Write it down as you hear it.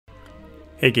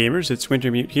Hey gamers, it's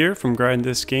Wintermute here from Grind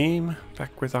This Game,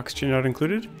 back with oxygen not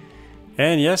included.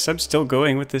 And yes, I'm still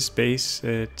going with this base.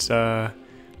 It's we're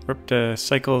up to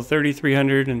cycle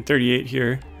 3338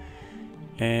 here.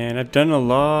 And I've done a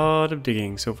lot of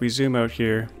digging, so if we zoom out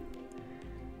here,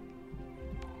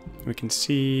 we can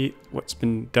see what's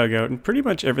been dug out, and pretty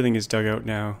much everything is dug out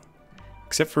now.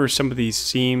 Except for some of these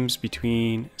seams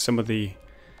between some of the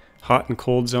hot and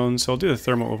cold zones, so I'll do the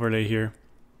thermal overlay here.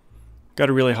 Got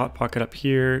a really hot pocket up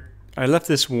here. I left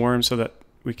this warm so that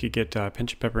we could get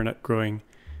pinch of pepper nut growing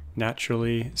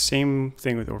naturally. Same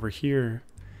thing with over here.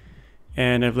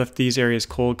 And I've left these areas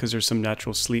cold because there's some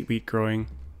natural sleet wheat growing.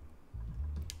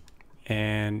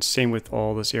 And same with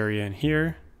all this area in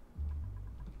here.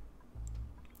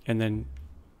 And then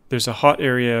there's a hot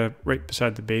area right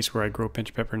beside the base where I grow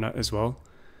pinch pepper nut as well.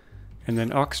 And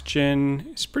then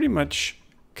oxygen is pretty much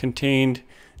contained.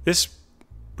 This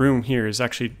room here is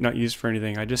actually not used for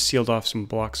anything. I just sealed off some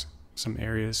blocks, some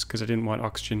areas, because I didn't want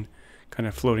oxygen kind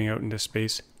of floating out into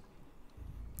space.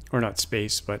 Or not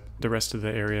space, but the rest of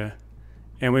the area.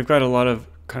 And we've got a lot of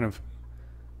kind of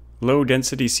low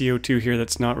density CO2 here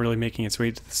that's not really making its way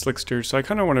to the slickster. So I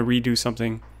kind of want to redo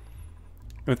something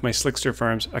with my slickster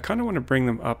farms. I kind of want to bring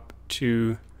them up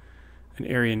to an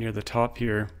area near the top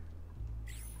here.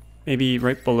 Maybe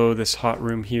right below this hot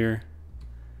room here,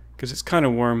 because it's kind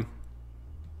of warm.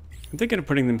 I'm thinking of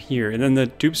putting them here, and then the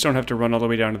dupes don't have to run all the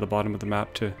way down to the bottom of the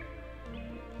map to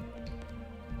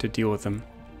deal with them.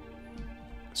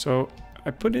 So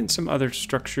I put in some other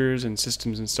structures and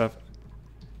systems and stuff.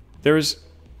 There was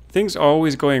things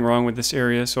always going wrong with this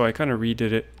area, so I kind of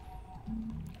redid it.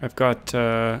 I've got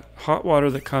hot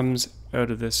water that comes out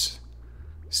of this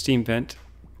steam vent.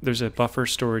 There's a buffer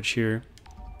storage here.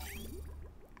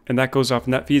 And that goes off,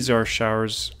 and that feeds our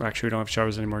showers. Actually, we don't have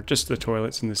showers anymore, just the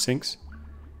toilets and the sinks.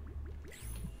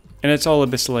 And it's all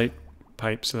abyssalite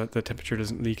pipe so that the temperature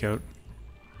doesn't leak out.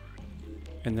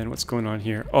 And then what's going on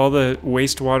here? All the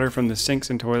wastewater from the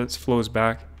sinks and toilets flows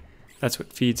back. That's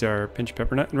what feeds our pinch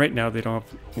pepper nut. And right now they don't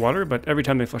have water, but every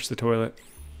time they flush the toilet,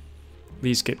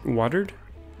 these get watered.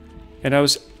 And I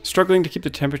was struggling to keep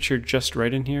the temperature just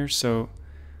right in here, so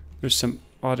there's some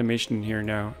automation in here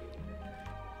now.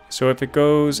 So if the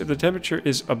temperature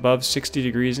is above 60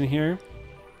 degrees in here,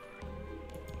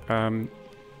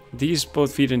 these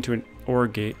both feed into an OR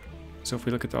gate. So if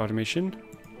we look at the automation,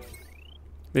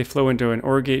 they flow into an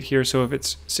OR gate here. So if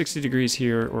it's 60 degrees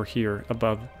here or here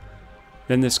above,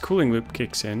 then this cooling loop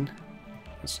kicks in.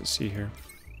 Let's just see here.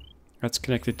 That's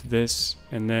connected to this.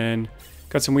 And then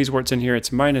got some wheezeworts in here.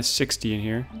 It's minus 60 in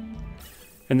here.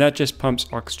 And that just pumps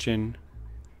oxygen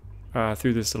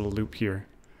through this little loop here.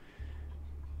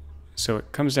 So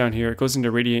it comes down here. It goes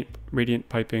into radiant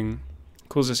piping,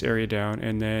 cools this area down,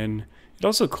 and then it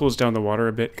also cools down the water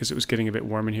a bit because it was getting a bit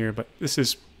warm in here, but this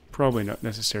is probably not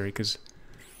necessary because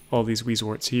all these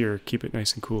wheezeworts here keep it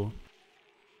nice and cool.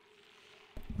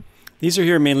 These are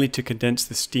here mainly to condense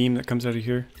the steam that comes out of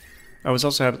here. I was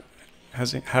also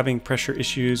having pressure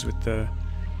issues with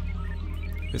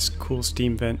this cool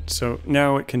steam vent, so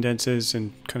now it condenses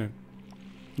and kind of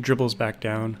dribbles back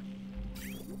down.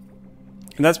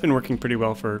 And that's been working pretty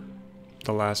well for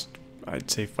the last,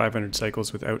 I'd say, 500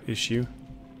 cycles without issue.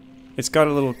 It's got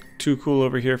a little too cool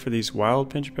over here for these wild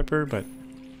pinch pepper, but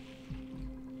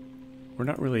we're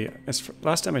not really...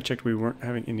 last time I checked, we weren't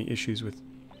having any issues with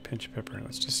pinch pepper.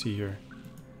 Let's just see here.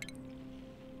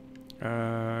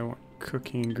 I want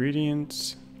cooking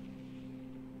ingredients.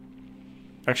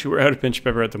 Actually, we're out of pinch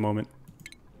pepper at the moment.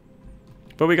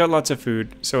 But we got lots of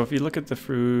food. So if you look at the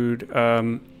food...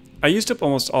 I used up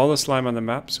almost all the slime on the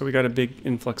map, so we got a big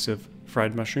influx of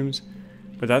fried mushrooms.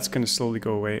 But that's going to slowly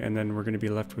go away, and then we're going to be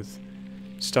left with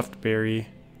stuffed berry.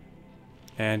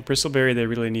 And bristleberry they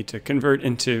really need to convert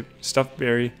into stuffed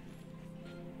berry.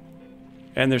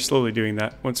 And they're slowly doing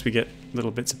that once we get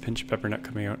little bits of pinch pepper nut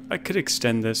coming out. I could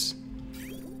extend this.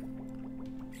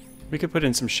 We could put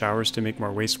in some showers to make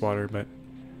more wastewater, but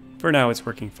for now it's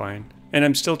working fine. And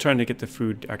I'm still trying to get the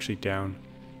food actually down.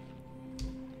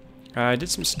 I did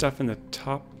some stuff in the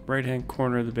top right-hand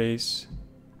corner of the base.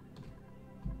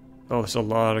 Oh, there's a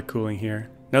lot of cooling here.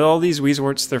 Now all these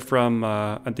wheezeworts, they're from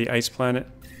the ice planet.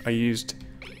 I used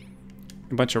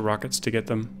a bunch of rockets to get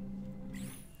them.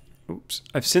 Oops.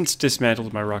 I've since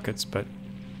dismantled my rockets, but...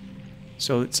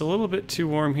 So it's a little bit too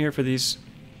warm here for these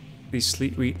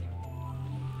sleet wheat.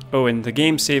 Oh, and the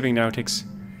game saving now takes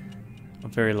a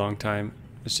very long time.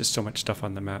 There's just so much stuff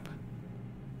on the map.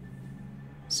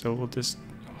 So we'll just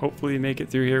hopefully make it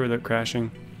through here without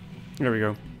crashing. There we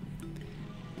go.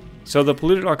 So the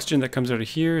polluted oxygen that comes out of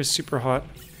here is super hot.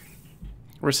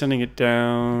 We're sending it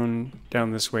down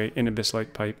this way in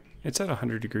abyssalite pipe, It's at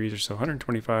 100 degrees or so,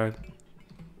 125.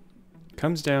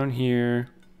 Comes down here,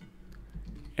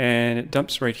 and it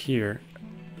dumps right here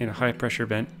in a high pressure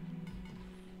vent.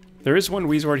 There is one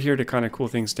Wheezeward here to kind of cool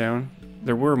things down.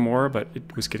 There were more, but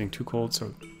it was getting too cold,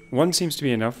 so one seems to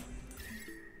be enough.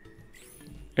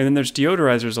 And then there's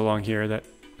deodorizers along here that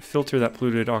filter that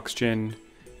polluted oxygen,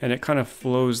 and it kind of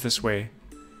flows this way.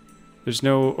 There's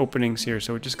no openings here,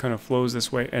 so it just kind of flows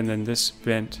this way, and then this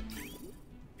vent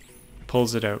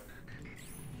pulls it out.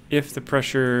 If the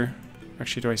pressure...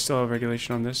 Actually, do I still have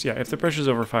regulation on this? Yeah, if the pressure's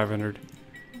over 500,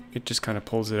 it just kind of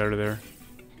pulls it out of there.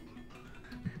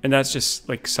 And that's just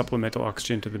like supplemental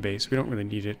oxygen to the base. We don't really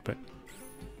need it, but...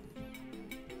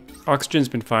 Oxygen's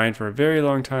been fine for a very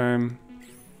long time.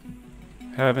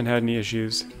 Haven't had any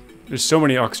issues. There's so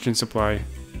many oxygen supply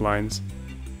lines.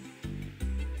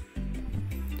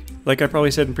 Like I probably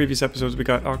said in previous episodes, we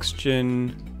got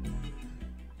oxygen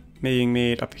being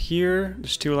made up here.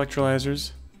 There's 2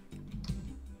 electrolyzers.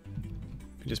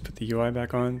 I just put the UI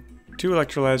back on. 2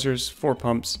 electrolyzers, 4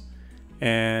 pumps,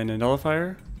 and a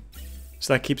nullifier.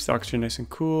 So that keeps the oxygen nice and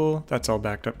cool. That's all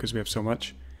backed up because we have so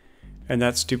much. And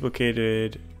that's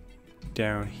duplicated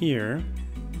down here,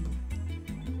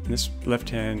 in this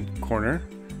left-hand corner.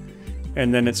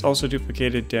 And then it's also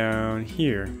duplicated down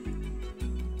here.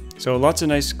 So lots of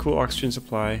nice, cool oxygen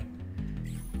supply.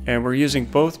 And we're using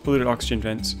both polluted oxygen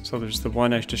vents. So there's the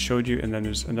one I just showed you, and then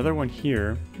there's another one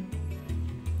here.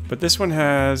 But this one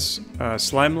has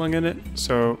slime lung in it,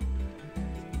 so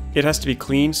it has to be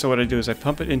clean. So what I do is I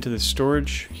pump it into the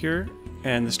storage here,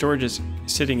 and the storage is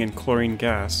sitting in chlorine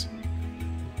gas.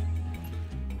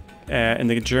 And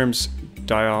the germs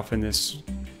die off in this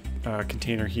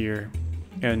container here,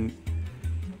 and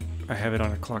I have it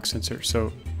on a clock sensor.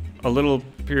 So a little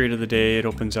period of the day it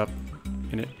opens up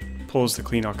and it pulls the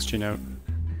clean oxygen out,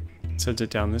 sends it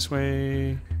down this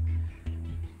way,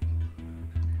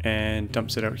 and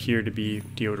dumps it out here to be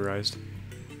deodorized.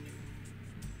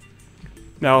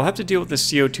 Now I'll have to deal with the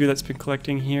CO2 that's been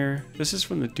collecting here. This is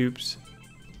from the dupes.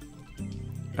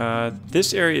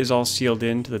 This area is all sealed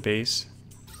in to the base.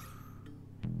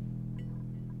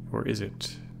 Or is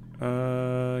it?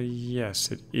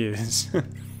 Yes, it is.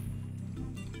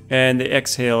 And they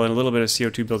exhale and a little bit of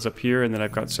CO2 builds up here, and then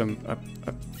I've got some a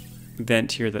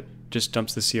vent here that just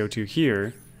dumps the CO2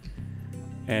 here,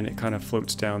 and it kind of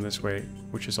floats down this way,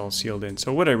 which is all sealed in.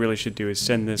 So what I really should do is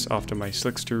send this off to my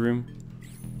slickster room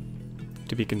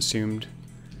to be consumed.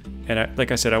 And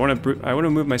like I said, I want to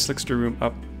move my slickster room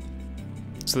up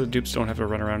so the dupes don't have to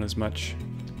run around as much.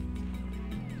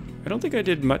 I don't think I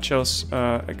did much else,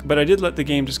 but I did let the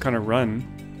game just kind of run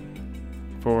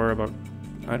for about,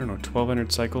 I don't know,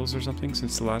 1,200 cycles or something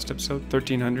since the last episode,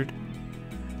 1,300.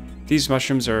 These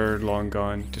mushrooms are long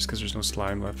gone just because there's no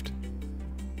slime left.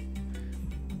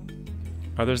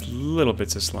 There's little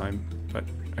bits of slime, but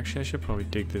actually I should probably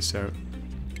dig this out.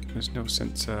 There's no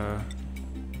sense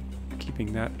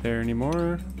keeping that there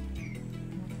anymore.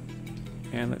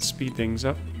 And let's speed things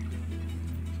up.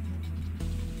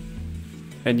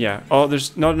 And yeah,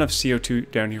 there's not enough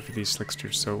CO2 down here for these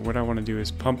slicksters, so what I want to do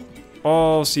is pump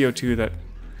all CO2 that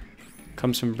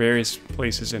comes from various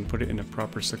places and put it in a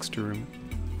proper slickster room.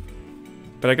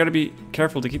 But I gotta be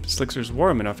careful to keep the slicksters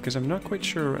warm enough because I'm not quite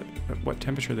sure at what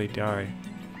temperature they die.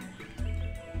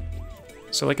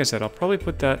 So like I said, I'll probably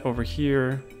put that over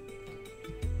here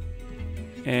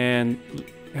and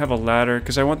have a ladder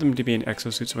because I want them to be in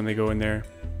exosuits when they go in there.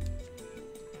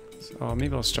 So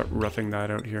maybe I'll start roughing that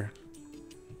out here.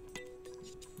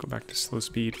 Go back to slow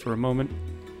speed for a moment.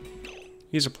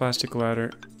 Use a plastic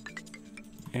ladder.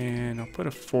 And I'll put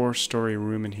a 4-story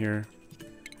room in here.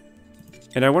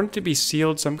 And I want it to be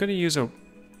sealed, so I'm going to use a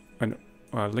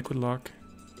liquid lock.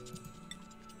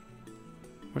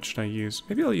 What should I use?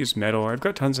 Maybe I'll use metal. I've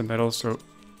got tons of metal, so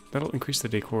that'll increase the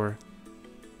decor.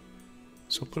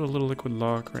 So I'll put a little liquid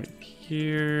lock right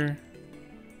here.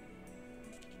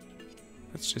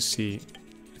 Let's just see.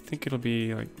 I think it'll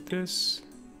be like this.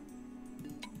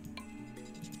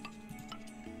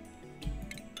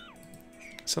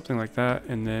 Something like that,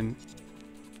 and then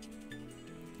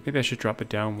maybe I should drop it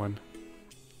down one.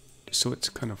 Just so it's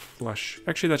kind of flush.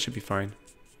 Actually, that should be fine.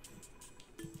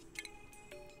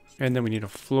 And then we need a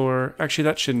floor. Actually,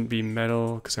 that shouldn't be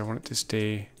metal because I want it to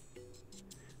stay...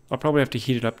 I'll probably have to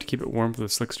heat it up to keep it warm for the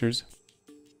slicksters.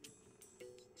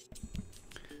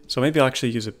 So maybe I'll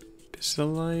actually use a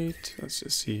bisylite. Let's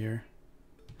just see here.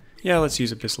 Yeah, let's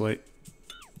use a bisylite.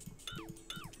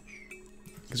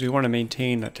 Because we want to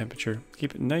maintain that temperature.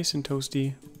 Keep it nice and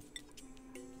toasty.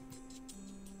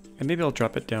 And maybe I'll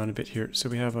drop it down a bit here. So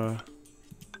we have a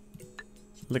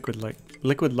liquid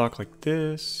lock like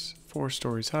this. 4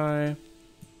 stories high.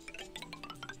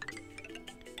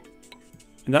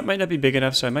 And that might not be big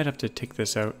enough, so I might have to take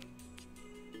this out.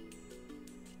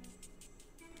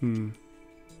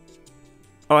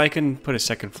 Oh, I can put a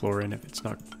second floor in if it's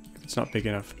not big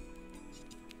enough.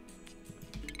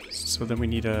 So then we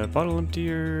need a bottle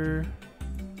emptier.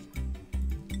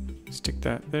 Stick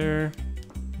that there.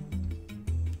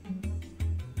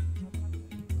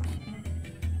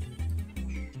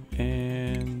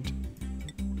 And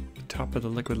the top of the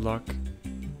liquid lock.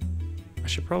 I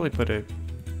should probably put an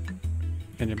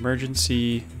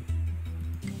emergency,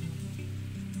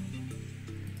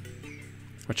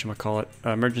 whatchamacallit,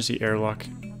 emergency airlock,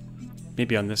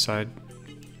 maybe on this side.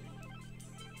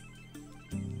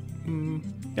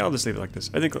 Yeah, I'll just leave it like this.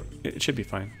 I think it should be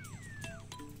fine.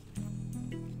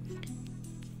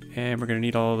 And we're gonna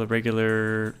need all the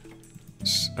regular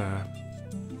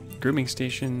grooming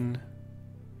station.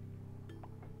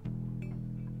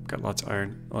 Got lots of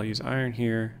iron. I'll use iron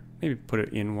here. Maybe put it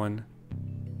in one.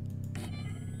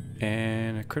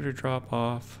 And a critter drop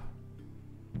off.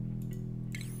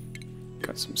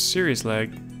 Got some serious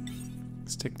lag.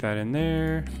 Stick that in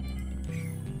there.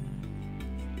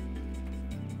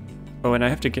 Oh, and I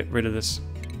have to get rid of this.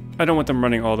 I don't want them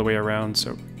running all the way around,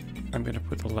 so I'm gonna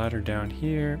put the ladder down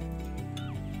here.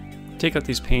 Take out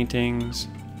these paintings.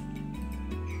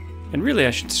 And really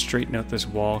I should straighten out this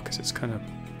wall because it's kind of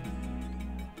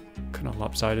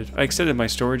lopsided. I extended my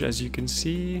storage, as you can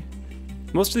see.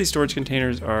 Most of these storage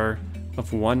containers are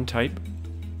of one type.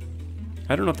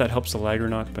 I don't know if that helps the lag or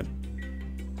not, but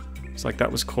it's like that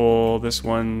was coal, this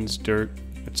one's dirt,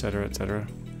 etc., etc.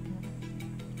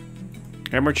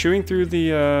 And we're chewing through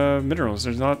the minerals.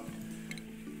 There's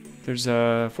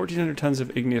 1,400 tons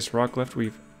of igneous rock left.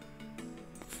 We've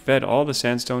fed all the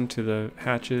sandstone to the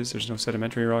hatches. There's no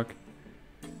sedimentary rock.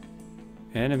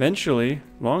 And eventually,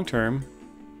 long term,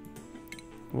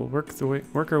 we'll work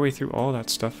our way through all that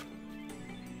stuff.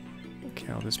 Okay,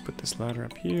 I'll just put this ladder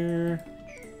up here.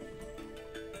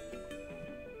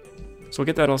 So we'll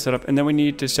get that all set up, and then we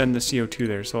need to send the CO2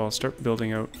 there. So I'll start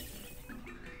building out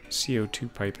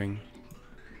CO2 piping,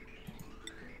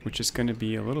 which is going to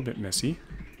be a little bit messy.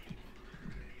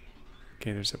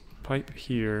 Okay, there's a pipe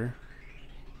here.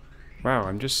 Wow,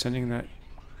 I'm just sending that...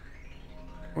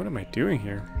 What am I doing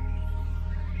here?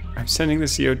 I'm sending the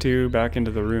CO2 back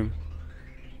into the room.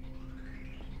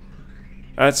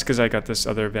 That's because I got this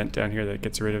other vent down here that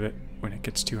gets rid of it when it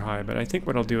gets too high. But I think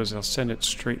what I'll do is I'll send it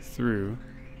straight through.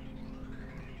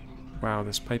 Wow,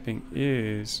 this piping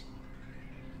is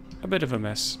a bit of a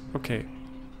mess. Okay.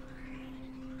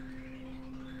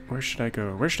 Where should I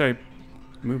go? Where should I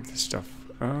move this stuff?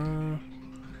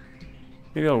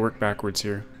 Maybe I'll work backwards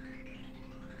here.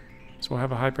 So we'll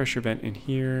have a high pressure vent in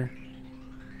here.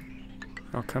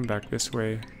 I'll come back this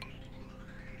way.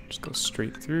 Just go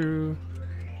straight through.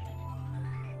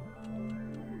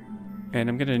 And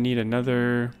I'm gonna need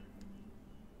another...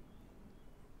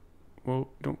 Whoa,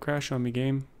 don't crash on me,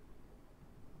 game.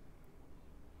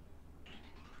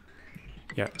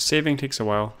 Yeah, saving takes a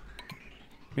while.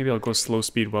 Maybe I'll go slow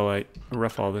speed while I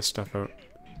rough all this stuff out.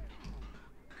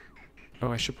 Oh,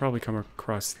 I should probably come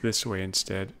across this way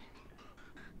instead.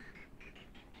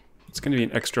 It's gonna be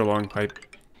an extra long pipe.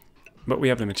 But we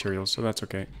have the materials, so that's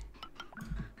okay.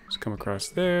 Just come across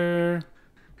there.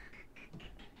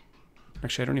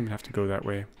 Actually, I don't even have to go that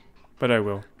way, but I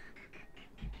will.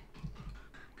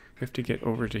 We have to get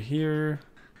over to here.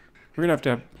 We're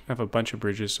gonna have a bunch of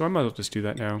bridges, so I might as well just do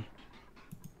that now.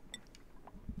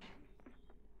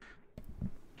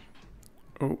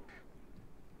 Oh.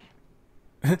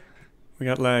 We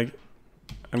got lag.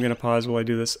 I'm gonna pause while I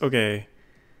do this. Okay.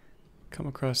 Come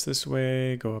across this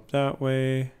way, go up that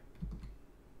way.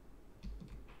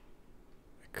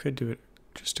 I could do it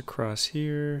just across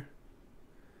here.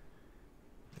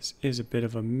 This is a bit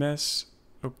of a mess.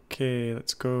 Okay,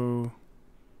 let's go.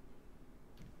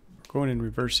 We're going in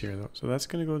reverse here though. So that's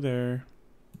gonna go there.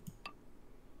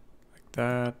 Like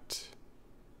that.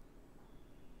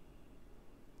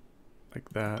 Like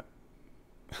that.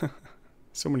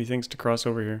 So many things to cross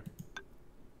over here.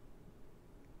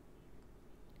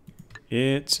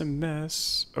 It's a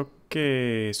mess.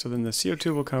 Okay, so then the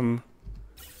CO2 will come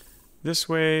this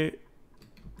way.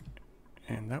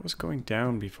 And that was going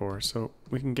down before, so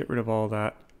we can get rid of all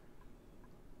that.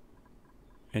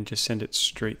 And just send it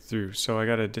straight through. So I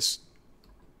gotta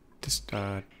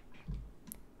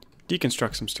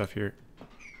deconstruct some stuff here.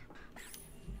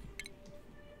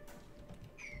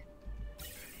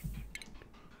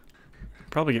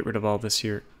 Probably get rid of all this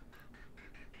here.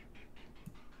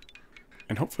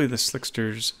 And hopefully the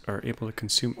slicksters are able to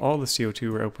consume all the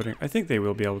CO2 we're outputting. I think they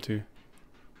will be able to.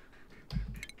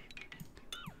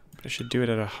 But I should do it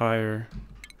at a higher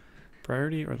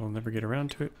priority or they'll never get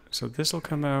around to it. So this will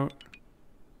come out.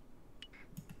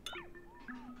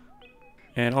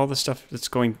 And all the stuff that's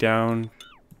going down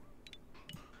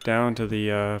to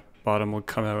the bottom will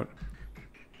come out.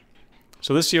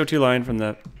 So this CO2 line from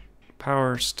the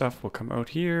power stuff will come out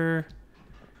here.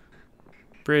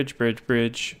 Bridge, bridge,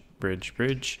 bridge, bridge,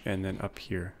 bridge, and then up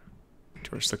here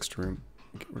to our slickster room.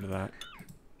 Get rid of that.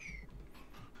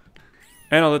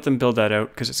 And I'll let them build that out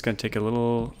because it's going to take a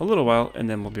little while, and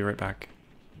then we'll be right back.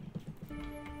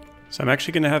 So I'm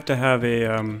actually going to have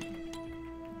a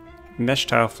mesh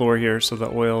tile floor here so the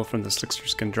oil from the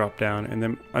slicksters can drop down, and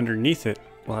then underneath it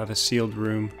we'll have a sealed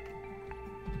room.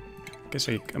 I guess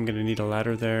I'm going to need a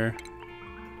ladder there.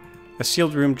 A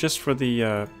sealed room just for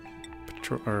the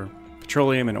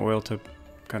petroleum and oil to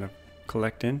kind of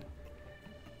collect in.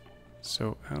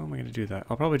 So how am I going to do that?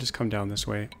 I'll probably just come down this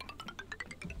way.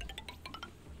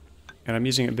 And I'm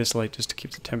using abyssalite just to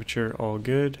keep the temperature all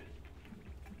good.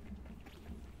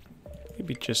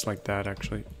 Maybe just like that,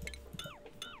 actually.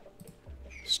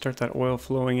 Start that oil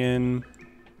flowing in.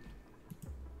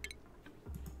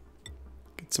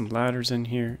 Get some ladders in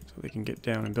here so they can get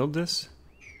down and build this.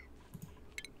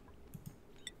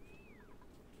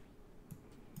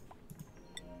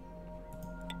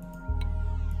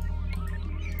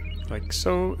 Like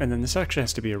so, and then this actually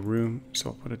has to be a room, so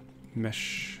I'll put a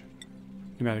mesh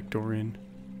pneumatic door in.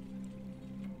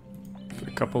 Put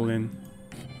a couple in.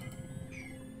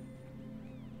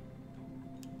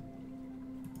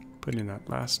 Put in that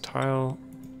last tile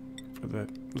for the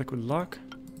liquid lock.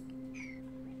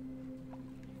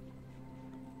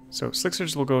 So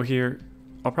slicksters will go here.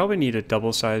 I'll probably need a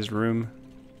double-sized room,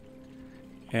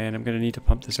 and I'm going to need to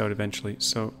pump this out eventually,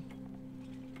 so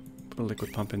put a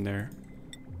liquid pump in there.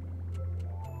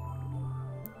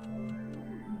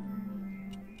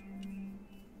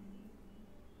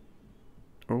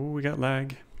 Oh, we got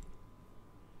lag.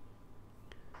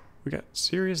 We got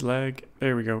serious lag.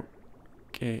 There we go.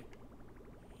 Okay.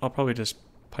 I'll probably just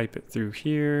pipe it through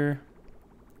here.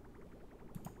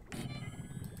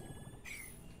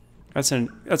 That's going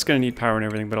to need power and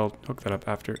everything, but I'll hook that up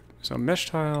after. So mesh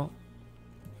tile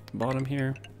at the bottom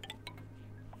here.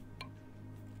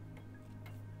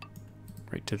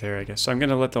 Right to there, I guess. So I'm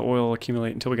going to let the oil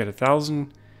accumulate until we get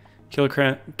 1,000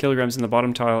 kilograms in the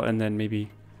bottom tile, and then maybe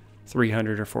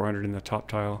 300 or 400 in the top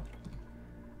tile.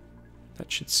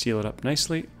 That should seal it up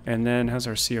nicely. And then how's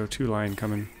our CO2 line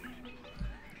coming?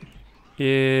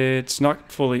 It's not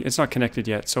connected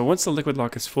yet. So once the liquid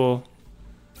lock is full,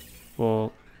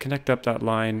 we'll connect up that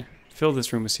line, fill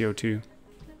this room with CO2.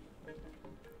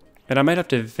 And I might have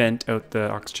to vent out the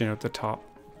oxygen out the top.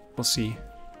 We'll see.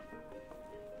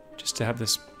 Just to have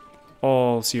this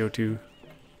all CO2.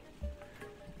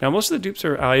 Now most of the dupes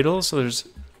are idle, so there's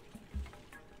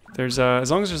as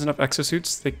long as there's enough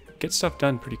exosuits, they get stuff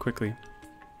done pretty quickly.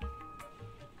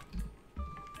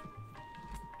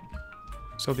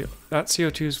 So that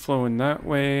CO2 is flowing that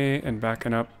way and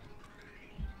backing up.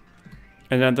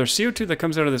 And then there's CO2 that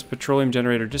comes out of this petroleum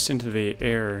generator just into the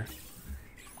air.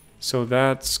 So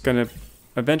that's going to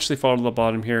eventually fall to the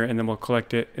bottom here, and then we'll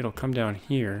collect it. It'll come down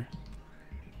here.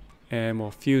 And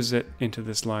we'll fuse it into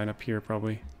this line up here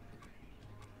probably.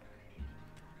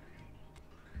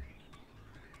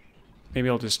 Maybe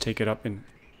I'll just take it up and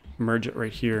merge it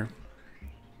right here.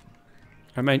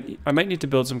 I might need to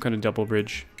build some kind of double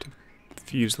bridge to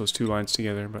fuse those two lines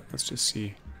together, but let's just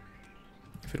see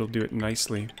if it'll do it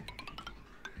nicely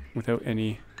without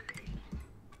any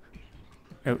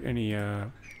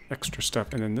extra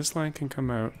stuff. And then this line can come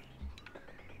out,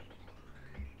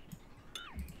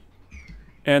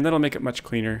 and that'll make it much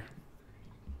cleaner.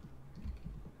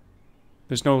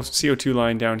 There's no CO2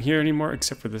 line down here anymore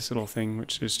except for this little thing,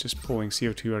 which is just pulling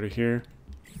CO2 out of here.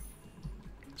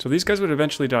 So these guys would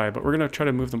eventually die, but we're going to try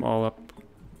to move them all up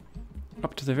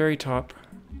to the very top.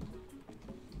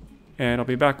 And I'll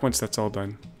be back once that's all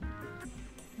done.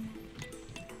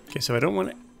 Okay, so I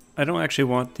don't actually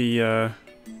want the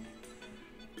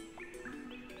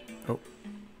oh.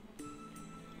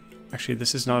 Actually,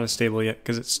 this is not as stable yet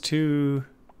because it's too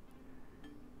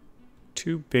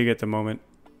big at the moment.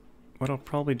 What I'll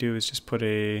probably do is just put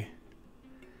a...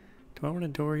 Do I want a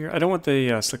door here? I don't want the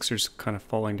slicksters kind of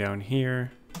falling down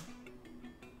here.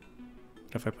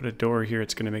 But if I put a door here,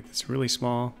 it's going to make this really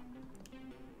small.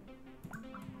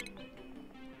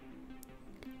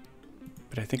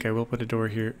 But I think I will put a door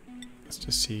here. Let's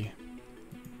just see.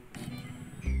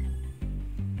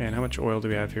 And how much oil do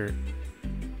we have here?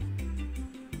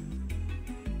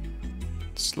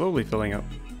 It's slowly filling up.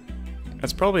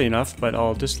 That's probably enough, but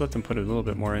I'll just let them put a little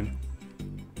bit more in.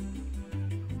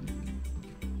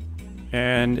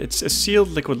 And it's a sealed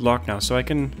liquid lock now, so I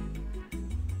can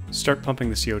start pumping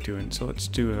the CO2 in. So let's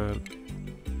do a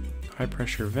high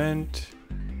pressure vent.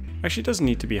 Actually, it doesn't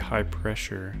need to be high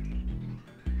pressure,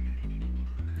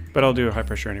 but I'll do a high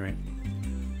pressure anyway.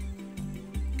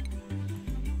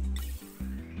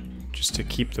 Just to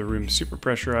keep the room super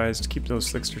pressurized, keep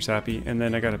those slicksters happy, and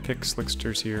then I gotta pick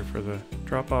slicksters here for the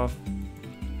drop off.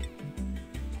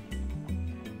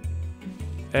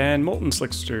 And molten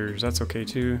slicksters, that's okay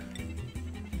too.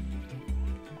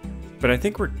 But I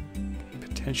think we're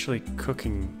potentially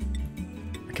cooking.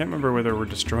 I can't remember whether we're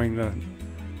destroying the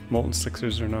molten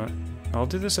slicksters or not. I'll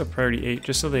do this at priority 8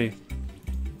 just so they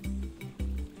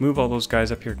move all those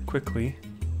guys up here quickly.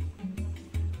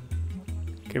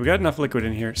 Okay, we got enough liquid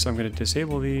in here, so I'm going to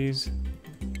disable these.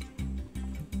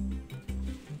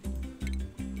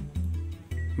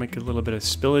 Make a little bit of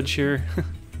spillage here.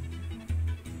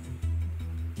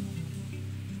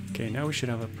 Okay, now we should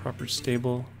have a proper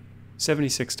stable.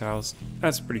 76 tiles.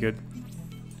 That's pretty good.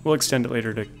 We'll extend it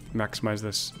later to maximize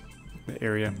this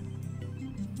area.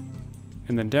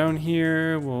 And then down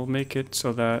here, we'll make it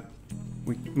so that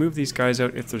we move these guys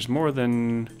out if there's more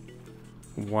than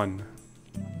 1.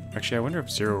 Actually, I wonder if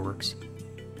 0 works.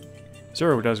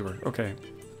 0 does work. Okay.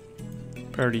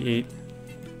 Priority 8.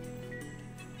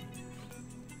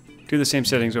 Do the same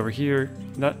settings over here.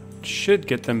 That should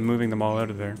get them moving them all out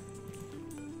of there.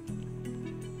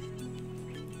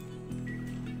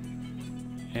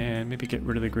 And maybe get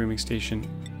rid of the grooming station.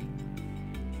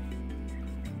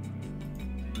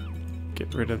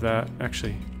 Get rid of that.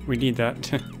 Actually, we need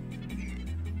that.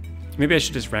 Maybe I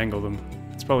should just wrangle them.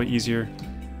 It's probably easier.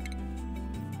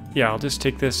 Yeah, I'll just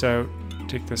take this out,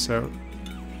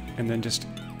 and then just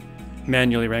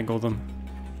manually wrangle them.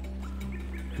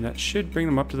 And that should bring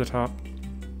them up to the top.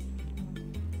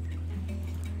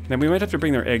 Then we might have to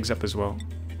bring their eggs up as well.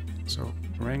 So,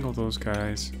 wrangle those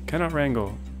guys. Cannot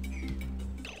wrangle.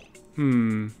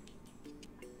 We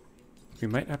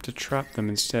might have to trap them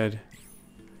instead.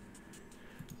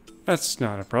 That's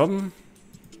not a problem.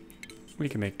 We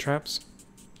can make traps.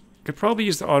 Could probably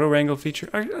use the auto wrangle feature.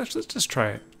 Let's just try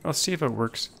it. I'll see if it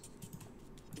works.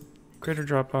 Critter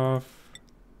drop off.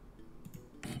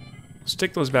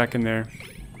 Stick those back in there.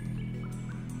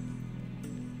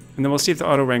 And then we'll see if the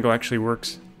auto wrangle actually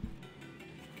works.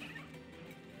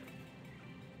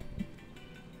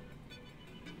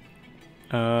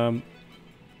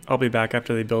 I'll be back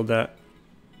after they build that.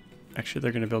 Actually,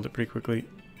 they're going to build it pretty quickly.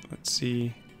 Let's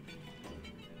see.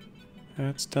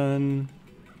 That's done.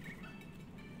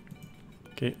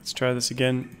 Okay, let's try this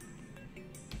again.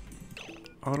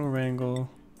 Auto wrangle.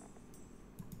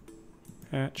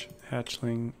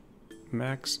 Hatchling.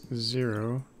 Max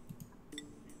 0.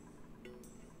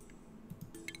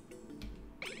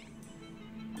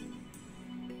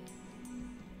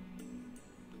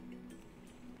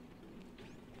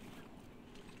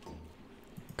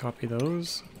 Copy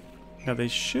those. Now they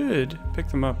should pick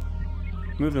them up,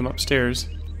 move them upstairs.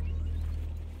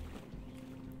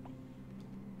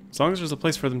 As long as there's a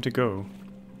place for them to go.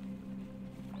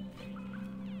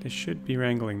 They should be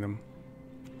wrangling them.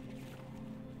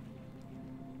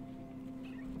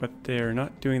 But they're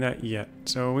not doing that yet,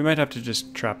 so we might have to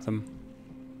just trap them.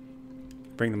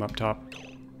 Bring them up top.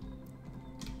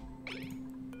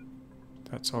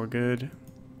 That's all good.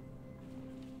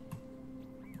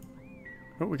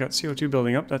 Oh, we got CO2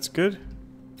 building up, that's good.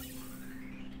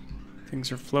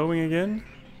 Things are flowing again.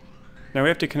 Now we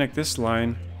have to connect this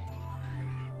line.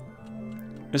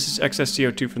 This is excess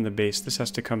CO2 from the base. This has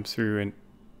to come through and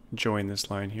join this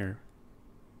line here.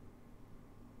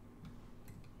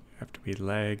 After we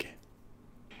lag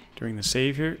during the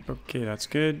save here. Okay, that's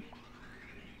good.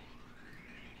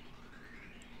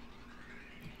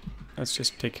 Let's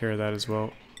just take care of that as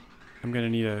well. I'm gonna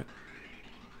need a...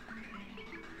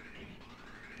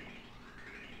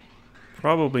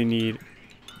 Probably need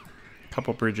a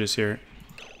couple bridges here.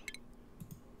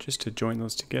 Just to join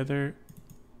those together.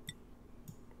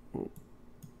 Ooh.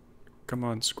 Come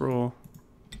on, scroll.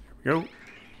 There we go.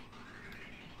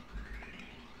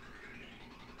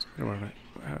 So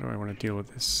how do I want to deal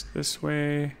with this? This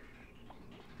way.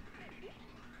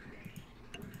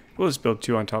 We'll just build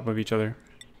 2 on top of each other.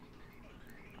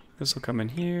 This will come in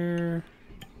here.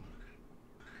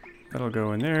 That'll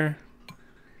go in there.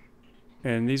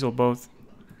 And these will both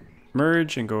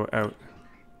merge and go out.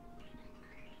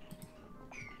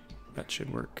 That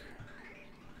should work.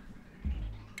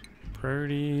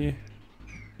 Priority.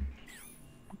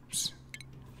 Oops.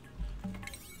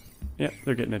 Yeah,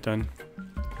 they're getting it done.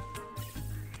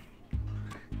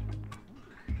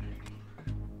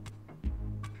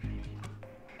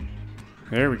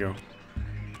 There we go.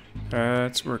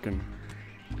 That's working.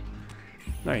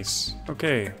 Nice.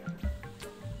 Okay.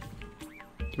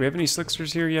 Do we have any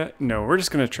slicksters here yet? No, we're just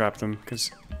going to trap them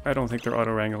because I don't think they're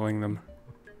auto-wrangling them.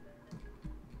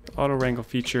 The auto-wrangle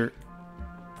feature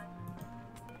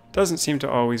doesn't seem to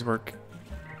always work.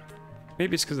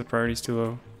 Maybe it's because the priority's too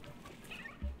low.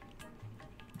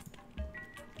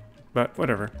 But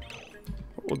whatever.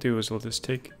 What we'll do is we'll just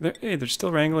take... Hey, they're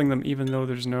still wrangling them even though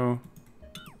there's no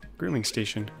grooming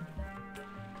station.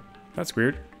 That's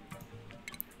weird.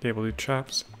 Okay, we'll do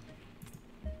traps.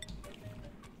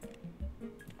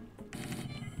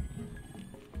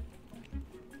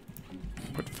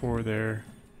 Put 4 there.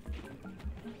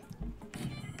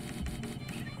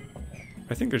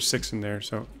 I think there's 6 in there,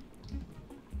 so...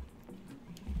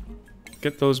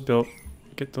 Get those built.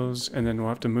 Get those, and then we'll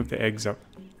have to move the eggs up.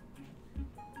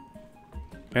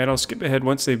 And I'll skip ahead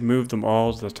once they've moved them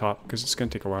all to the top, because it's going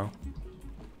to take a while.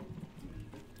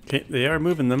 Okay, they are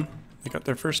moving them. They got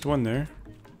their first one there.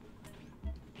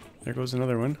 There goes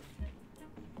another one.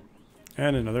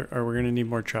 And another. Oh, we're going to need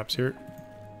more traps here.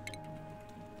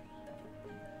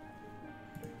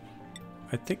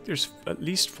 I think there's at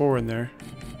least 4 in there.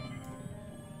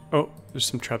 Oh, there's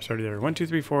some traps already there. 1, 2,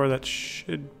 3, 4. That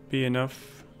should be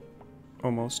enough.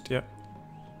 Almost, yep.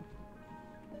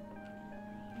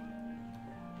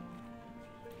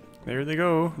 There they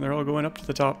go. They're all going up to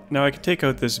the top. Now I can take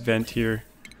out this vent here.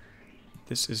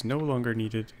 This is no longer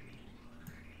needed.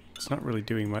 It's not really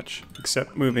doing much,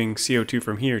 except moving CO2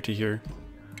 from here to here.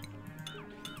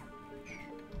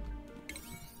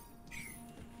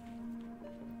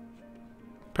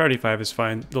 Priority 5 is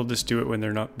fine. They'll just do it when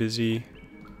they're not busy.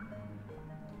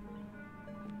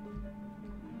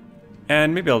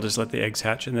 And maybe I'll just let the eggs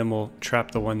hatch and then we'll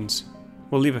trap the ones.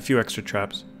 We'll leave a few extra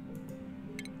traps.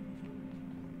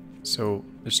 So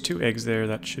there's 2 eggs there.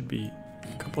 That should be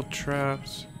a couple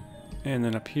traps. And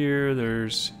then up here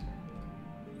there's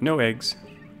no eggs.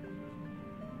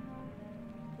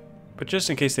 But just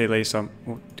in case they lay some,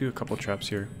 we'll do a couple traps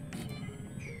here.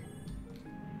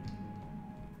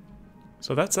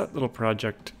 So that's that little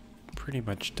project pretty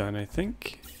much done, I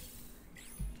think.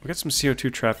 We got some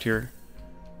CO2 trapped here.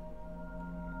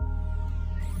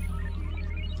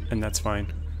 And that's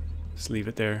fine. Just leave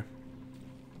it there.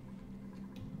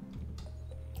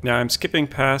 Now I'm skipping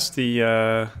past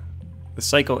the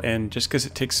cycle end just because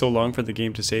it takes so long for the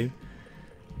game to save.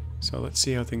 So let's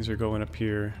see how things are going up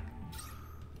here.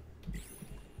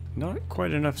 Not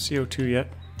quite enough CO2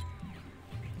 yet.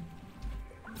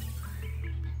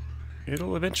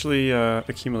 It'll eventually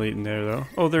accumulate in there though.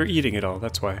 Oh, they're eating it all,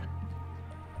 that's why.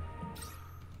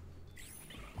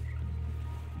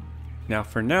 Now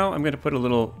for now, I'm going to put a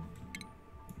little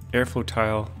airflow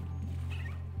tile.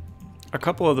 A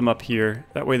couple of them up here,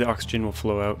 that way the oxygen will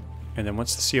flow out. And then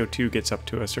once the CO2 gets up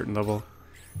to a certain level,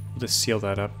 we'll just seal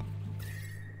that up.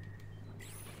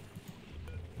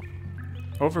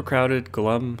 Overcrowded,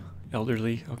 glum,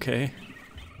 elderly, okay.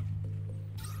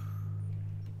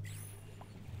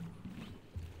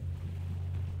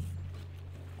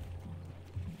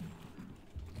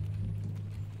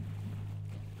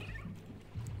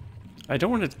 I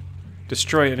don't want to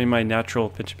destroy any of my natural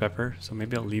pinch pepper, so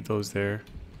maybe I'll leave those there.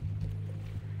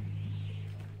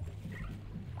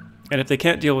 And if they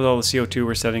can't deal with all the CO2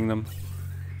 we're setting them,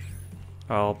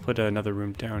 I'll put another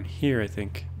room down here, I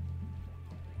think.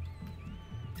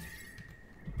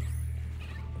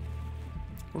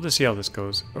 We'll just see how this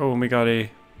goes. Oh, and we got a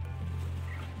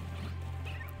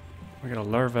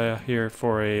larva here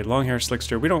for a long-hair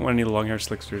slickster. We don't want any long-hair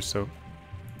slicksters, so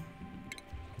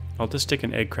I'll just stick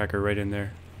an egg cracker right in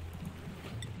there.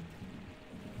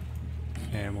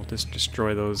 And we'll just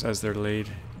destroy those as they're laid.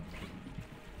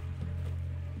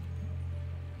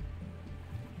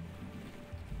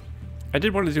 I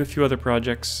did want to do a few other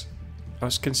projects. I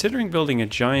was considering building a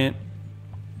giant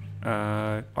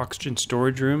oxygen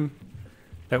storage room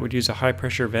that would use a high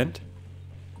pressure vent.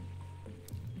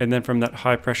 And then from that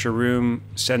high pressure room,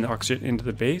 send the oxygen into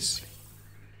the base.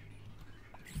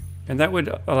 And that would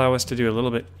allow us to do a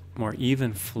little bit more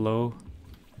even flow.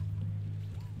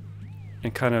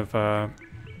 And kind of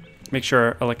make sure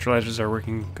our electrolyzers are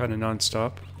working kind of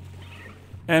non-stop.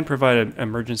 And provide an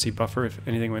emergency buffer if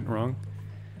anything went wrong.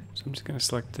 So I'm just going to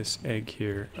select this egg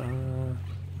here.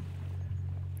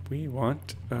 We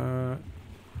want...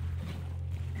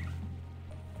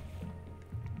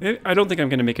 I don't think I'm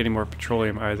going to make any more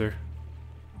petroleum either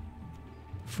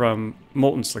from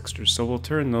molten slicksters, so we'll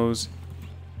turn those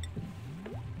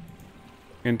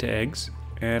into eggs.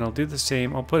 And I'll do the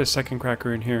same. I'll put a second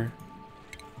cracker in here.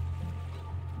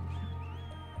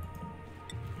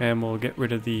 And we'll get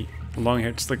rid of the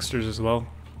long-haired slicksters as well.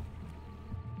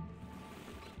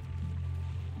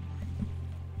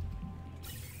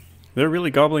 They're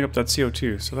really gobbling up that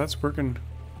CO2, so that's working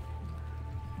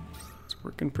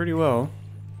working pretty well.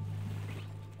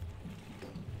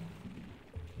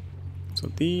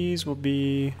 So these will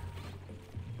be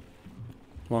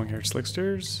long-haired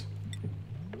slicksters.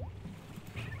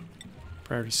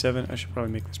 Priority 7. I should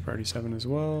probably make this priority 7 as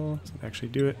well, so I actually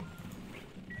do it.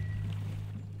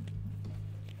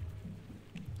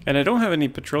 And I don't have any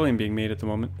petroleum being made at the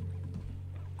moment.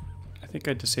 I think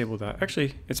I disabled that.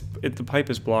 Actually, the pipe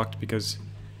is blocked because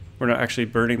we're not actually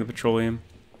burning the petroleum.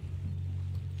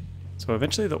 So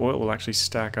eventually the oil will actually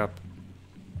stack up.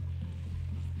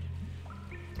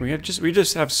 We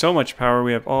just have so much power.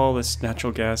 We have all this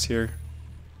natural gas here.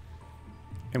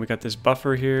 And we got this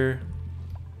buffer here.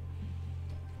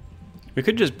 We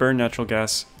could just burn natural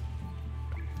gas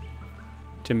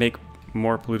to make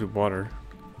more polluted water.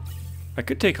 I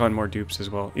could take on more dupes as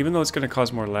well, even though it's going to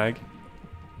cause more lag.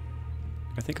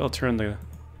 I think I'll turn the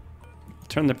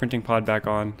printing pod back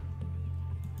on.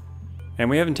 And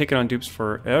we haven't taken on dupes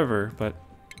forever, but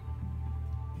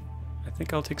I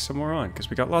think I'll take some more on because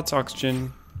we got lots of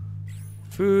oxygen.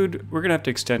 Food, we're going to have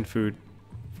to extend food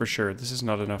for sure. This is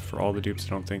not enough for all the dupes, I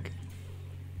don't think.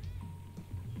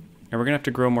 And we're going to have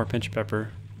to grow more pinch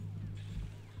pepper.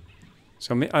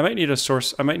 So I might need a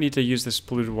source. I might need to use this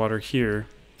polluted water here.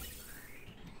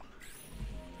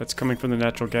 That's coming from the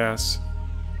natural gas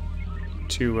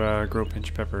to grow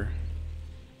pinch pepper.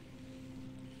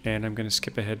 And I'm going to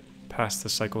skip ahead past the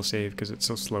cycle save because it's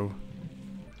so slow.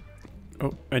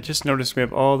 Oh, I just noticed we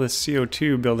have all this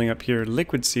CO2 building up here.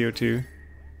 Liquid CO2.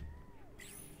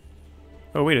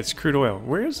 Oh wait, it's crude oil.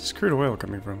 Where is this crude oil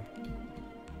coming from?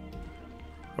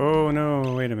 Oh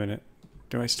no, wait a minute.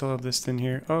 Do I still have this in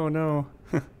here? Oh no.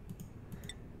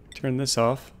 Turn this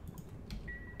off.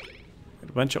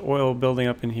 A bunch of oil building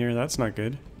up in here. That's not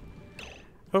good.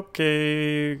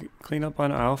 Okay, clean up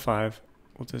on aisle 5.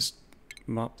 We'll just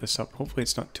mop this up. Hopefully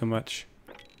it's not too much.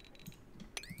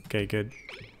 Okay, good.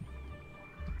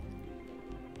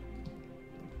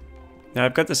 Now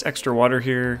I've got this extra water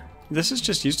here. This is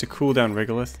just used to cool down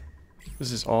regolith.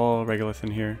 This is all regolith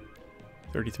in here.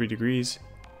 33 degrees.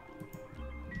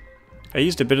 I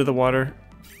used a bit of the water,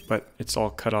 but it's all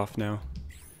cut off now.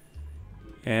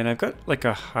 And I've got like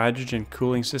a hydrogen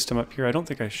cooling system up here. I don't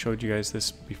think I showed you guys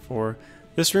this before.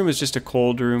 This room is just a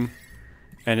cold room,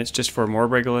 and it's just for more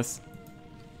regolith.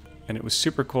 And it was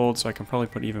super cold, so I can probably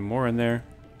put even more in there.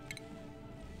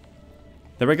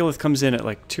 The regolith comes in at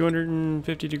like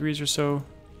 250 degrees or so.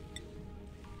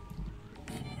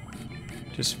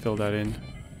 Just fill that in.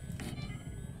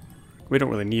 We don't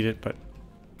really need it, but...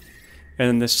 And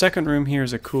then the second room here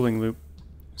is a cooling loop.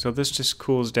 So this just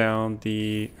cools down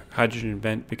the hydrogen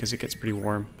vent because it gets pretty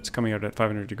warm. It's coming out at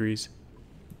 500 degrees.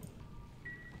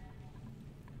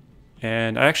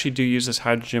 And I actually do use this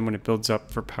hydrogen when it builds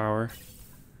up for power.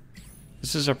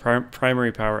 This is our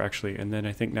primary power actually, and then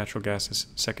I think natural gas is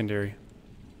secondary.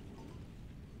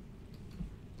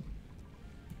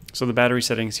 So the battery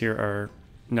settings here are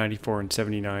 94 and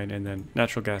 79, and then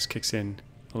natural gas kicks in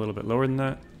a little bit lower than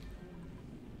that.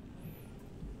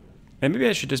 And maybe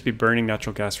I should just be burning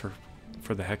natural gas for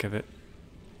the heck of it.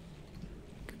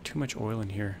 Got too much oil in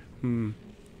here.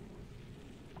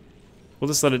 We'll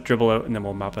just let it dribble out and then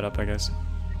we'll mop it up, I guess.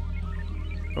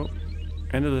 Oh,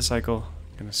 end of the cycle.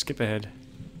 I'm gonna skip ahead.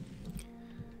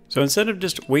 So instead of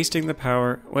just wasting the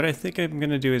power, what I think I'm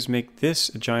gonna do is make this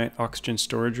a giant oxygen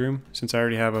storage room, since I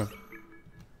already have a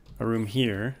room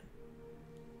here.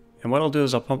 And what I'll do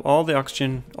is I'll pump all the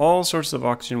oxygen, all sources of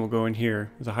oxygen will go in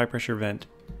here with a high pressure vent.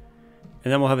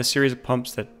 And then we'll have a series of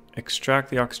pumps that extract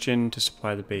the oxygen to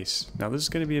supply the base. Now this is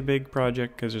going to be a big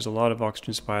project because there's a lot of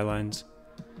oxygen supply lines.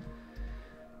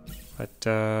 But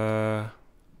I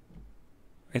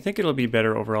think it'll be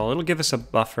better overall. It'll give us a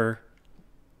buffer.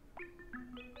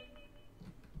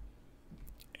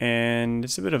 And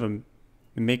it's a bit of a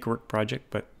make-work project,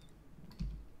 but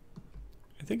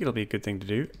I think it'll be a good thing to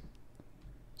do.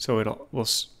 So it'll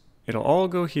all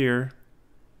go here,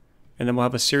 and then we'll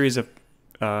have a series of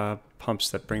pumps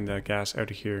that bring the gas out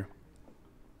of here.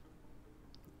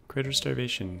 Critter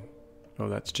starvation. Oh,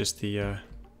 that's just the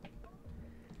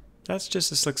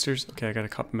slicksters. Okay, I gotta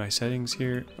copy my settings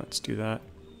here. Let's do that.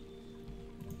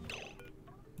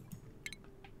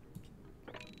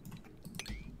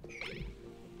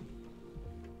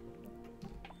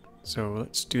 So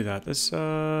let's do that. This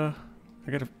I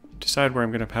gotta decide where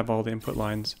I'm gonna have all the input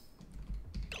lines.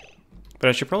 But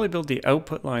I should probably build the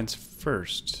output lines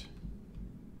first.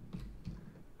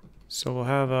 So we'll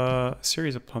have a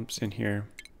series of pumps in here.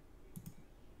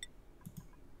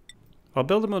 I'll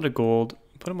build them out of gold,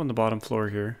 put them on the bottom floor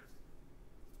here.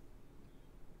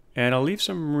 And I'll leave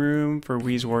some room for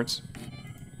wheezeworts.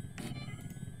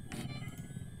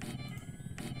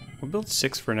 We'll build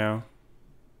 6 for now.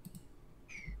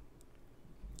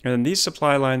 And then these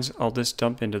supply lines I'll just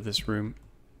dump into this room.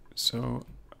 So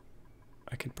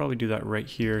I could probably do that right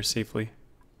here safely.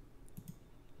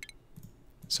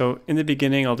 So in the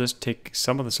beginning I'll just take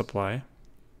some of the supply.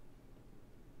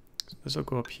 So this will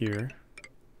go up here.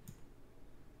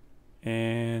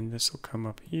 And this will come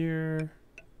up here.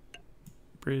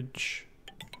 Bridge.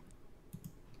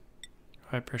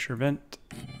 High pressure vent.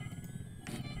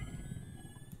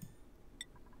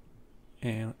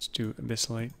 And let's do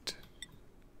abyssalite.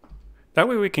 That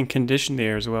way we can condition the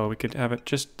air as well. We could have it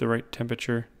just the right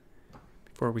temperature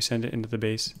before we send it into the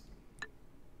base.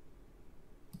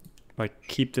 Like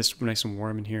keep this nice and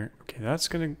warm in here. Okay, that's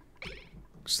gonna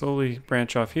slowly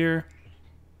branch off here.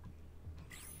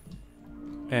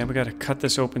 And we gotta cut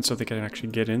this open so they can actually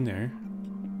get in there.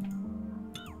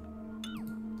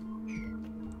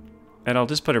 And I'll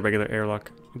just put a regular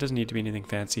airlock. It doesn't need to be anything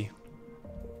fancy.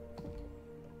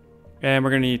 And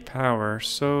we're gonna need power,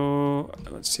 so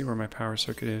let's see where my power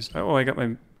circuit is. Oh, I got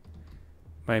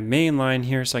my main line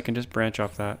here, so I can just branch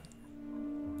off that.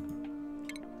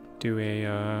 Do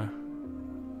a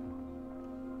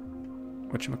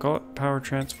whatchamacallit? Power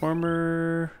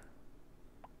transformer.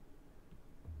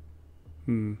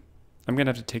 I'm gonna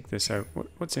have to take this out.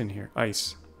 What's in here?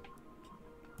 Ice.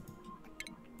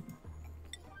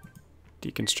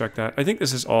 Deconstruct that. I think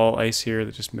this is all ice here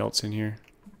that just melts in here.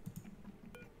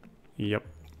 Yep.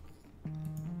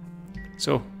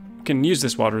 So, we can use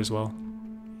this water as well.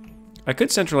 I could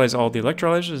centralize all the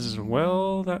electrolyzers as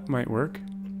well. That might work.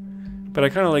 But I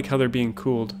kind of like how they're being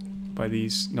cooled by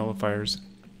these nullifiers.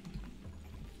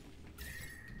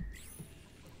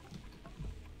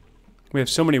 We have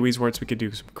so many Weezwarts we could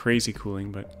do some crazy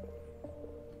cooling, but...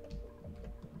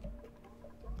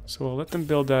 So we'll let them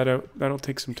build that out. That'll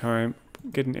take some time.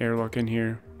 Get an airlock in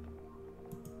here.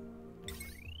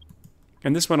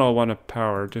 And this one I'll want to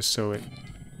power just so it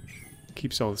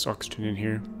keeps all this oxygen in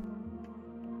here.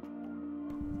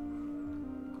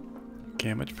 Okay,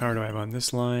 how much power do I have on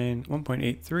this line?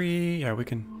 1.83. Yeah, we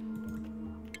can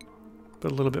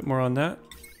put a little bit more on that.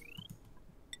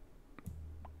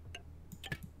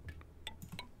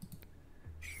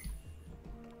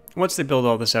 Once they build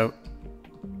all this out,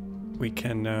 we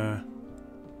can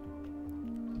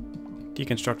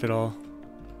deconstruct it all.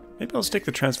 Maybe I'll stick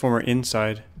the transformer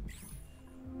inside.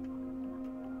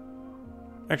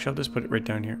 Actually, I'll just put it right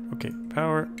down here. Okay,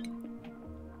 power.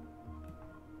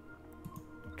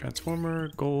 Transformer,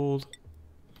 gold.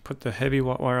 Put the heavy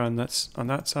wire on that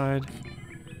side.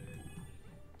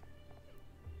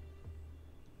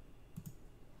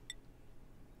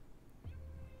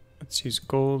 Let's use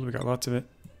gold. We got lots of it.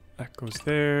 That goes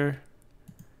there.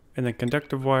 And then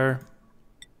conductive wire.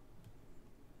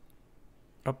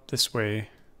 Up this way.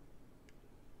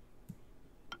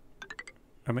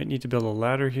 I might need to build a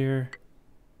ladder here.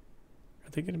 Are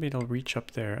they going to be able to reach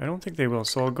up there? I don't think they will,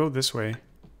 so I'll go this way.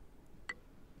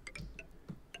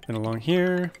 And along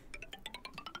here.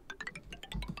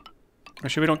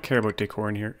 Actually, we don't care about decor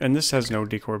in here. And this has no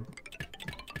decor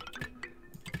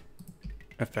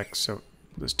effects, so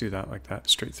let's do that like that,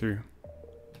 straight through.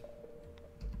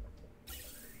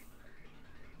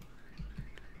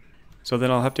 So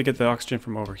then I'll have to get the oxygen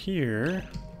from over here.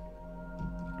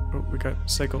 Oh, we got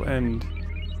cycle end.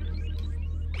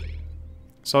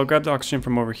 So I'll grab the oxygen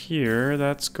from over here.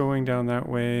 That's going down that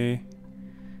way.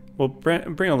 We'll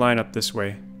bring a line up this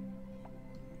way.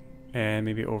 And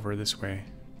maybe over this way.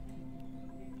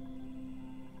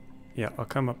 Yeah, I'll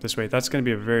come up this way. That's going to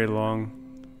be a very long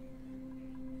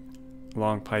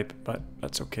pipe, but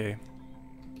that's okay.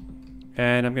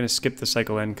 And I'm going to skip the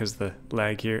cycle end because the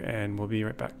lag here, and we'll be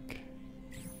right back.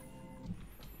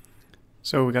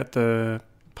 So we got the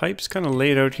pipes kind of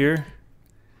laid out here.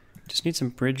 Just need some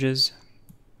bridges.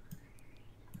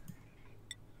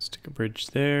 Stick a bridge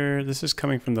there. This is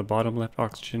coming from the bottom left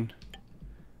oxygen.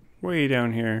 Way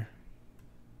down here.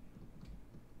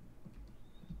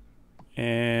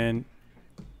 And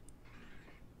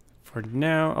for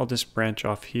now, I'll just branch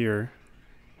off here.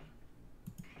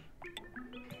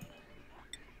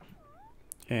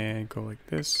 And go like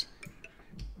this.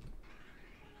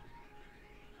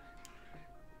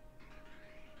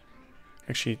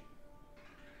 Actually,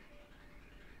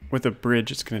 with a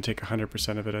bridge, it's going to take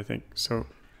 100% of it, I think. So,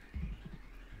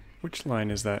 which line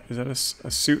is that? Is that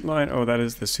a suit line? Oh, that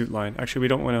is the suit line. Actually, we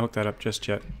don't want to hook that up just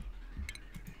yet.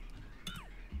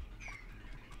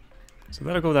 So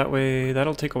that'll go that way.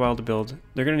 That'll take a while to build.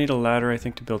 They're going to need a ladder, I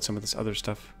think, to build some of this other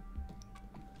stuff.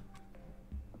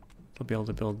 They'll be able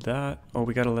to build that. Oh,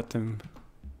 we got to let them...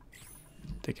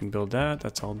 They can build that.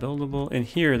 That's all buildable. In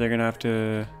here, they're going to have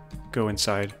to go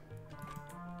inside.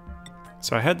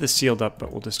 So I had this sealed up,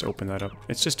 but we'll just open that up.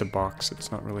 It's just a box.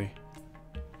 It's not really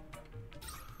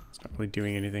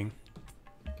doing anything.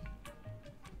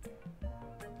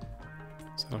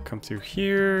 So it'll come through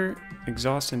here,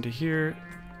 exhaust into here.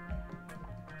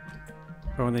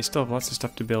 Oh, and they still have lots of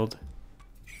stuff to build.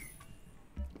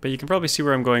 But you can probably see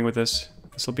where I'm going with this.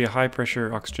 This will be a high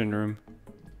pressure oxygen room.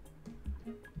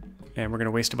 And we're going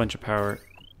to waste a bunch of power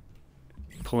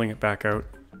pulling it back out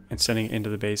and sending it into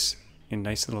the base in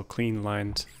nice little clean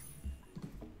lines.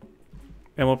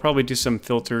 And we'll probably do some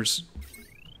filters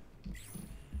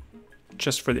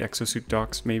just for the exosuit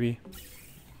docks, maybe.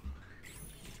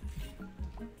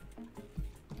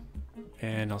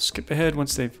 And I'll skip ahead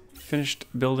once they've finished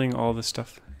building all this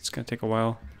stuff. It's going to take a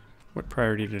while. What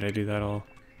priority did I do that all?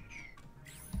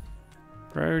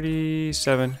 Priority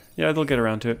 7. Yeah, they'll get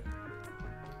around to it.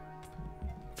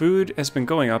 Food has been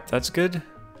going up. That's good.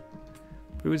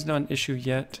 Food's not an issue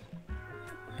yet.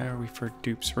 How are we for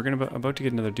dupes? We're about to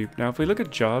get another dupe. Now, if we look at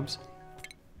jobs,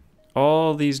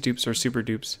 all these dupes are super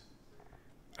dupes.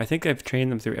 I think I've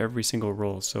trained them through every single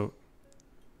role, so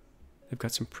they've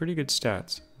got some pretty good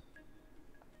stats.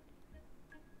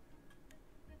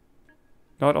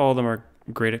 Not all of them are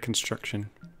great at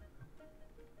construction.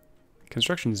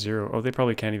 Construction 0. Oh, they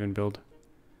probably can't even build.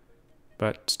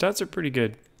 But stats are pretty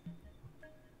good.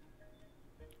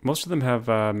 Most of them have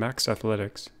max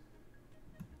athletics.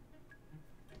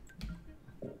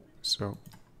 So,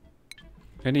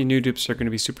 any new dupes are going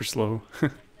to be super slow.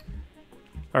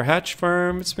 Our hatch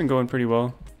farm, it's been going pretty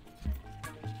well.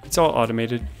 It's all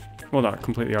automated. Well, not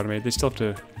completely automated. They still have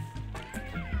to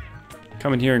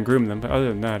come in here and groom them. But other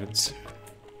than that, it's...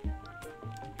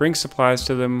 bring supplies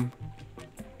to them.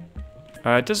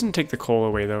 It doesn't take the coal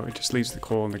away, though. It just leaves the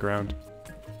coal in the ground.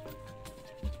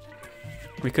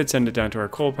 We could send it down to our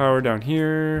coal power down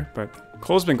here, but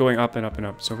coal's been going up and up and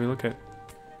up. So if we look at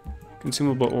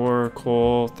consumable ore,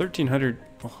 coal,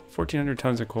 1,400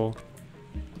 tons of coal.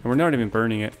 And we're not even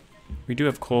burning it. We do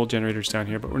have coal generators down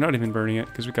here, but we're not even burning it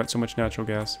because we've got so much natural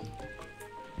gas.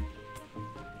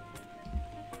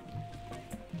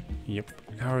 Yep.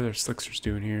 How are their slicksters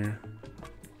doing here?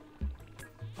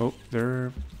 Oh,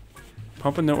 they're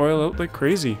pumping the oil out like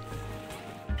crazy.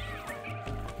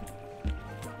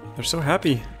 They're so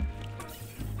happy.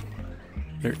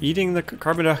 They're eating the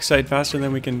carbon dioxide faster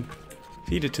than we can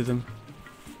feed it to them.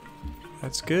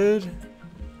 That's good.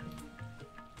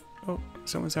 Oh,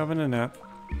 someone's having a nap.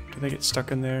 Do they get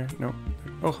stuck in there? No.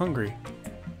 Oh, hungry.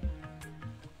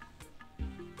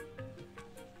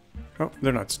 Oh,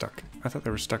 they're not stuck. I thought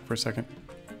they were stuck for a second.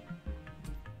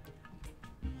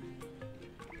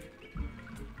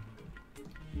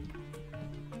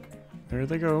 There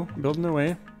they go, building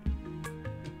away.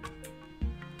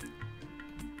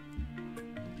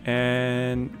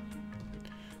 And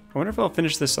I wonder if I'll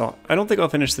finish this off. I don't think I'll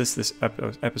finish this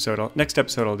episode. Next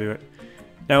episode I'll do it.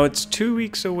 Now it's 2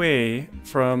 weeks away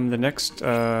from the next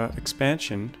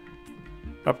expansion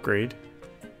upgrade.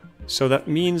 So that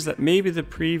means that maybe the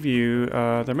preview,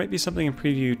 there might be something in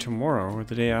preview tomorrow or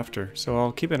the day after. So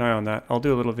I'll keep an eye on that. I'll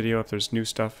do a little video if there's new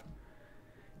stuff.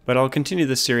 But I'll continue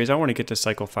this series. I want to get to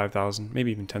cycle 5,000,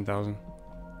 maybe even 10,000.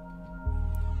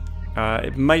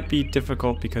 It might be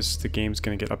difficult because the game's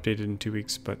going to get updated in 2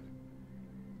 weeks, but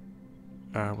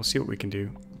we'll see what we can do.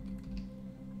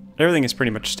 Everything is pretty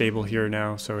much stable here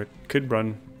now, so it could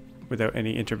run without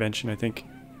any intervention, I think.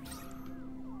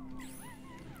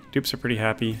 Dupes are pretty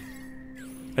happy.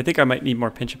 I think I might need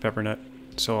more pinch of peppermint,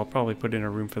 so I'll probably put in a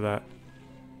room for that.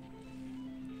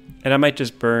 And I might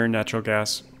just burn natural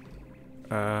gas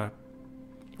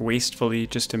wastefully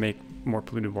just to make more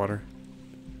polluted water.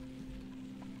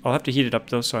 I'll have to heat it up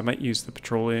though, so I might use the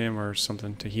petroleum or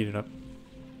something to heat it up.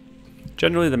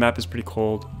 Generally the map is pretty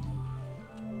cold.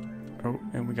 Oh,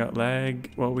 and we got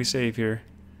lag. Well, we save here.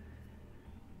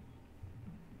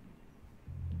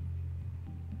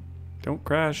 Don't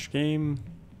crash, game.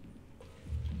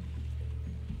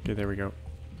 Okay, there we go.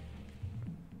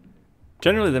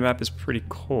 Generally the map is pretty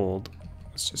cold.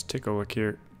 Let's just take a look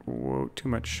here. Whoa, too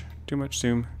much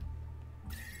zoom.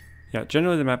 Yeah,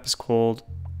 generally the map is cold.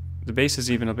 The base is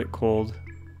even a bit cold.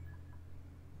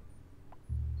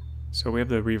 So we have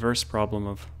the reverse problem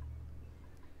of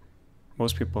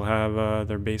most people have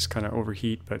their base kind of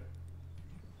overheat, but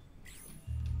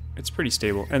it's pretty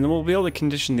stable. And then we'll be able to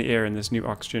condition the air in this new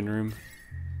oxygen room,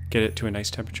 get it to a nice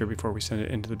temperature before we send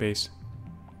it into the base.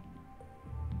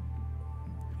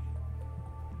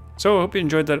 So I hope you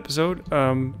enjoyed that episode.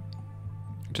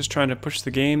 Just trying to push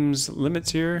the game's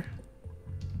limits here.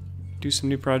 Do some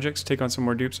new projects, take on some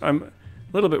more dupes. I'm a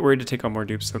little bit worried to take on more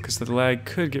dupes though, because the lag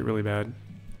could get really bad.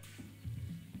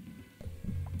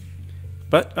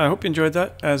 But I hope you enjoyed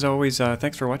that. As always,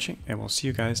 thanks for watching, and we'll see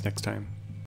you guys next time.